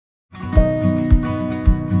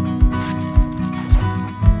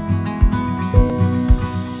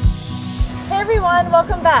everyone,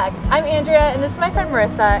 welcome back. I'm Andrea and this is my friend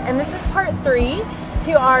Marissa, and this is part 3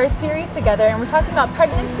 to our series together, and we're talking about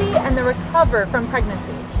pregnancy and the recover from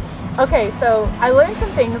pregnancy. Okay, so I learned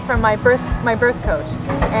some things from my birth coach,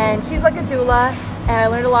 and she's like a doula, and I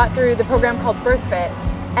learned a lot through the program called BirthFit.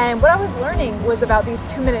 And what I was learning was about these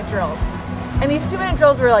 2-minute drills. And these 2-minute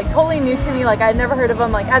drills were like totally new to me, like I'd never heard of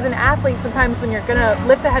them. Like as an athlete, sometimes when you're gonna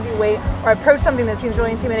lift a heavy weight or approach something that seems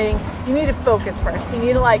really intimidating, you need to focus first. You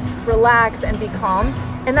need to like relax and be calm.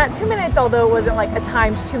 And that 2 minutes, although it wasn't like a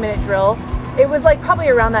timed 2-minute drill, it was like probably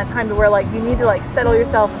around that time to where like you need to like settle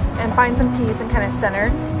yourself and find some peace and kind of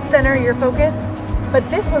center your focus. But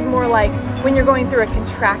this was more like when you're going through a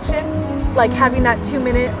contraction, like having that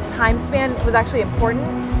 2-minute time span was actually important.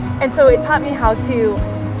 And so it taught me how to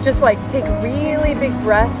just like take really big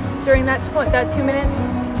breaths during that 2 minutes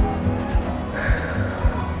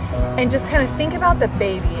and just kind of think about the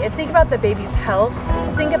baby and think about the baby's health.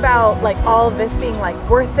 Think about like all of this being like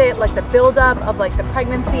worth it, like the buildup of like the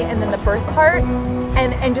pregnancy and then the birth part,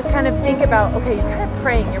 and just kind of think about, okay, you're kind of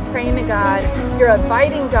praying to God, you're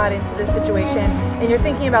inviting God into this situation, and you're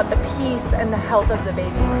thinking about the peace and the health of the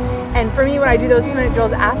baby. And for me, when I do those 2-minute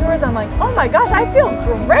drills afterwards, I'm like, oh my gosh, I feel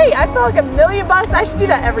great. I feel like $1,000,000. I should do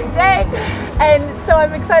that every day. And so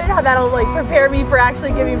I'm excited how that'll like prepare me for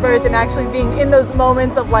actually giving birth and actually being in those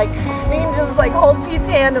moments of like needing to just like hold Pete's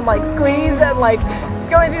hand and like squeeze and like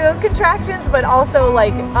going through those contractions, but also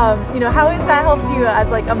like, you know, how has that helped you as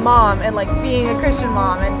like a mom and like being a Christian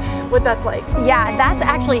mom and what that's like? Yeah, that's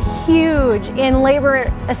actually huge in labor,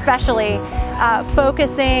 especially.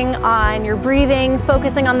 Focusing on your breathing,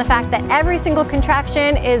 focusing on the fact that every single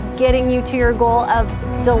contraction is getting you to your goal of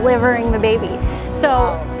delivering the baby.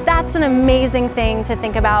 So that's an amazing thing to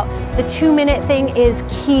think about. The 2-minute thing is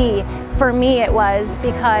key. For me it was,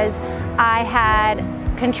 because I had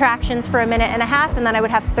contractions for 1.5 minutes and then I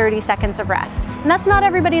would have 30 seconds of rest. And that's not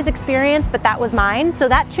everybody's experience, but that was mine. So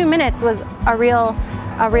that 2 minutes was a real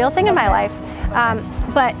thing in my life.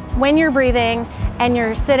 But when you're breathing and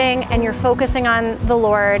you're sitting and you're focusing on the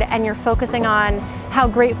Lord and you're focusing on how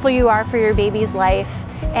grateful you are for your baby's life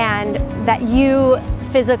and that you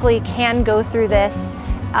physically can go through this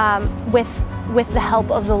with the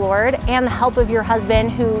help of the Lord and the help of your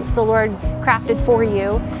husband who the Lord crafted for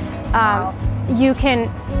you, you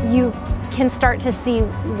can start to see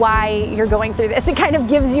why you're going through this. It kind of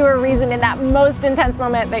gives you a reason in that most intense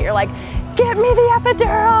moment that you're like, get me the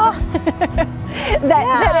epidural. that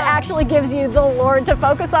it actually gives you the Lord to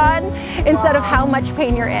focus on instead of how much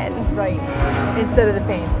pain you're in. Right, instead of the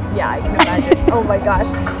pain. Yeah, I can imagine. Oh my gosh.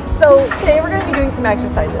 So today we're going to be doing some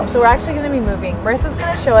exercises. So we're actually going to be moving. Marissa's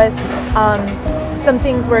going to show us some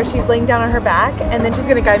things where she's laying down on her back, and then she's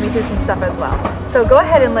going to guide me through some stuff as well. So go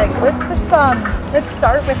ahead and like let's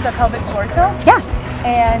start with the pelvic floor tilt. Yeah.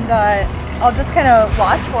 And I'll just kind of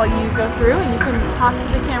watch while you go through, and you can talk to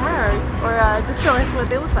the camera or just show us what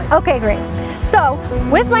they look like. Okay, great. So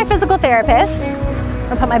with my physical therapist,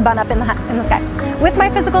 I'll put my bun up in the sky. With my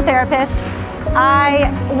physical therapist, I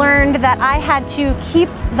learned that I had to keep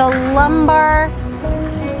the lumbar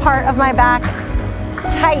part of my back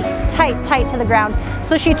tight to the ground.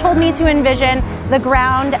 So she told me to envision the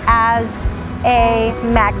ground as a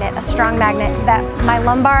magnet, a strong magnet, that my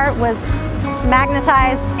lumbar was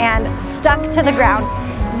magnetized and stuck to the ground.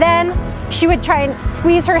 Then she would try and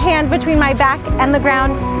squeeze her hand between my back and the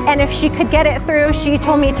ground, and if she could get it through, she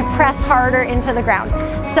told me to press harder into the ground.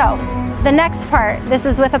 So the next part, this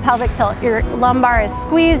is with a pelvic tilt. Your lumbar is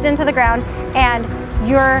squeezed into the ground and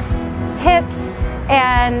your hips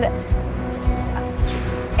and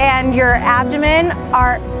your abdomen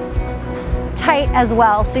are tight as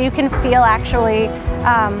well. So you can feel actually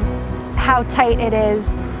how tight it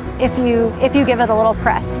is if you give it a little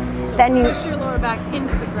press. Then you push your lower back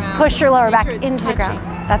into the ground. Push your lower back into the ground.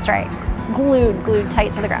 That's right. Glued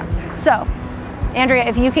tight to the ground. So, Andrea,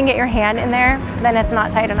 if you can get your hand in there, then it's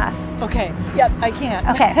not tight enough. Okay. Yep, I can.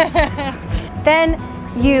 Okay. Then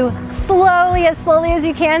you slowly as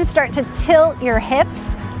you can, start to tilt your hips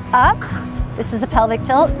up. This is a pelvic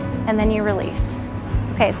tilt, and then you release.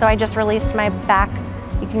 Okay, so I just released my back.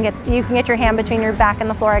 You can get your hand between your back and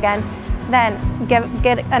the floor again. Then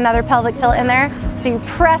get another pelvic tilt in there. So you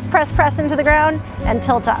press into the ground and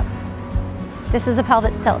tilt up. This is a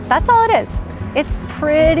pelvic tilt. That's all it is. It's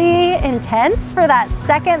pretty intense for that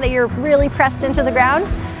second that you're really pressed into the ground,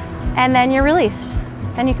 and then you're released.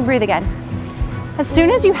 Then you can breathe again. As soon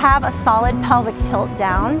as you have a solid pelvic tilt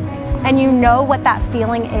down and you know what that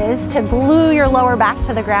feeling is to glue your lower back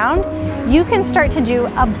to the ground, you can start to do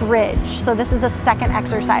a bridge. So this is a second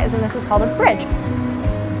exercise, and this is called a bridge.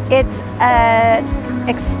 It's an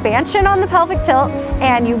expansion on the pelvic tilt,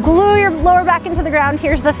 and you glue your lower back into the ground.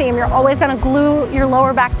 Here's the theme. You're always gonna glue your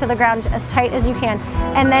lower back to the ground as tight as you can.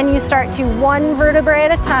 And then you start to, one vertebrae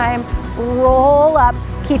at a time, roll up,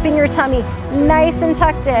 keeping your tummy nice and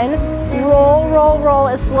tucked in. Roll, roll, roll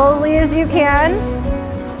as slowly as you can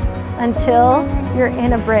until you're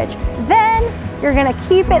in a bridge. Then you're gonna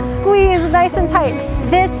keep it squeezed nice and tight.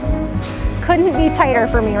 This couldn't be tighter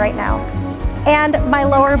for me right now. And my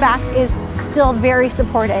lower back is still very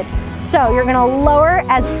supported. So you're gonna lower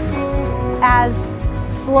as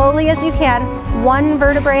slowly as you can, one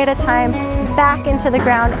vertebrae at a time, back into the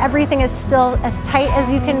ground. Everything is still as tight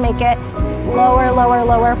as you can make it. Lower, lower,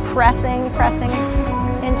 lower, pressing, pressing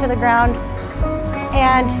into the ground.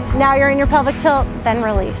 And now you're in your pelvic tilt, then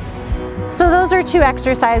release. So those are 2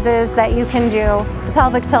 exercises that you can do, the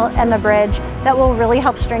pelvic tilt and the bridge, that will really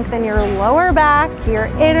help strengthen your lower back, your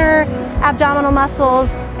inner abdominal muscles,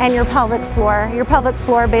 and your pelvic floor. Your pelvic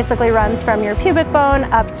floor basically runs from your pubic bone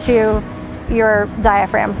up to your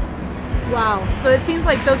diaphragm. Wow, so it seems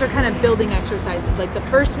like those are kind of building exercises. Like the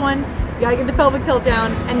first one, you gotta get the pelvic tilt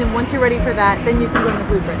down, and then once you're ready for that, then you can go in the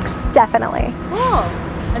glute bridge. Definitely. Cool.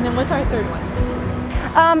 And then what's our third one?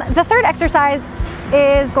 The third exercise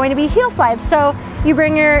is going to be heel slides. So you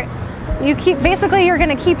bring basically you're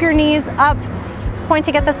gonna keep your knees up,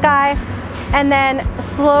 pointing at the sky, and then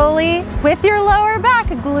slowly, with your lower back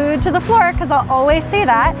glued to the floor, because I'll always say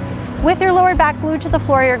that, with your lower back glued to the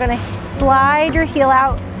floor, you're gonna slide your heel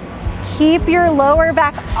out, keep your lower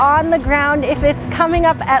back on the ground. If it's coming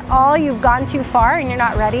up at all, you've gone too far and you're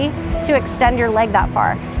not ready to extend your leg that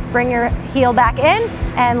far. Bring your heel back in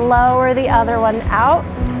and lower the other one out.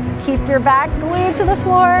 Keep your back glued to the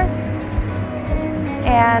floor,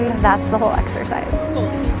 and that's the whole exercise. Cool.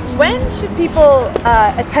 When should people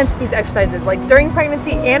attempt these exercises? Like during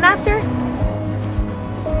pregnancy and after?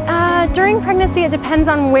 During pregnancy, it depends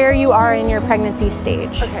on where you are in your pregnancy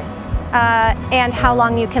stage. Okay. And how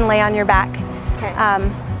long you can lay on your back, okay.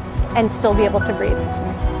 And still be able to breathe.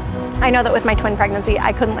 I know that with my twin pregnancy,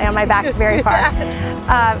 I couldn't lay on my back very far.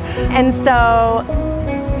 And so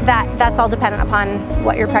that's all dependent upon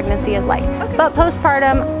what your pregnancy is like. Okay. But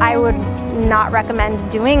postpartum, I would not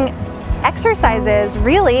recommend doing exercises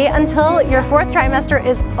really until your 4th trimester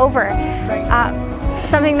is over. Right.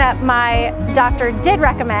 Something that my doctor did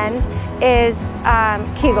recommend is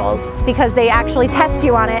Kegels, because they actually test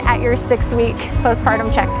you on it at your 6-week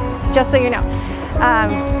postpartum check, just so you know.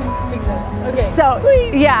 Okay. So,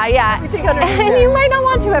 squeeze. Yeah. And you might not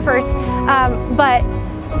want to at first, but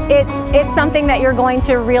it's something that you're going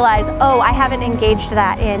to realize, oh, I haven't engaged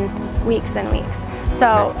that in weeks and weeks.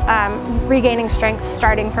 So regaining strength,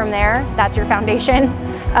 starting from there, that's your foundation.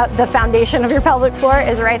 The foundation of your pelvic floor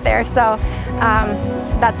is right there. So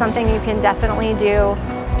that's something you can definitely do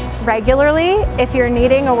regularly. If you're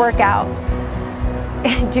needing a workout,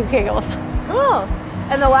 do Kegels. Cool.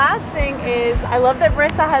 And the last thing is, I love that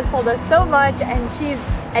Marissa has told us so much and she's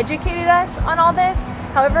educated us on all this.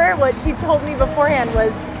 However, what she told me beforehand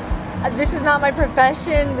was, this is not my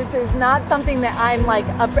profession. This is not something that I'm like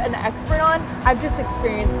an expert on. I've just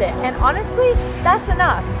experienced it. And honestly, that's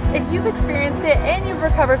enough. If you've experienced it and you've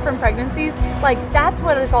recovered from pregnancies, like that's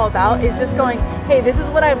what it's all about, is just going, hey, this is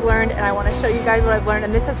what I've learned and I want to show you guys what I've learned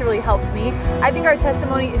and this has really helped me. I think our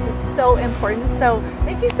testimony is just so important. So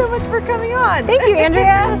thank you so much for coming on. Thank you,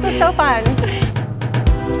 Andrea. This was so fun.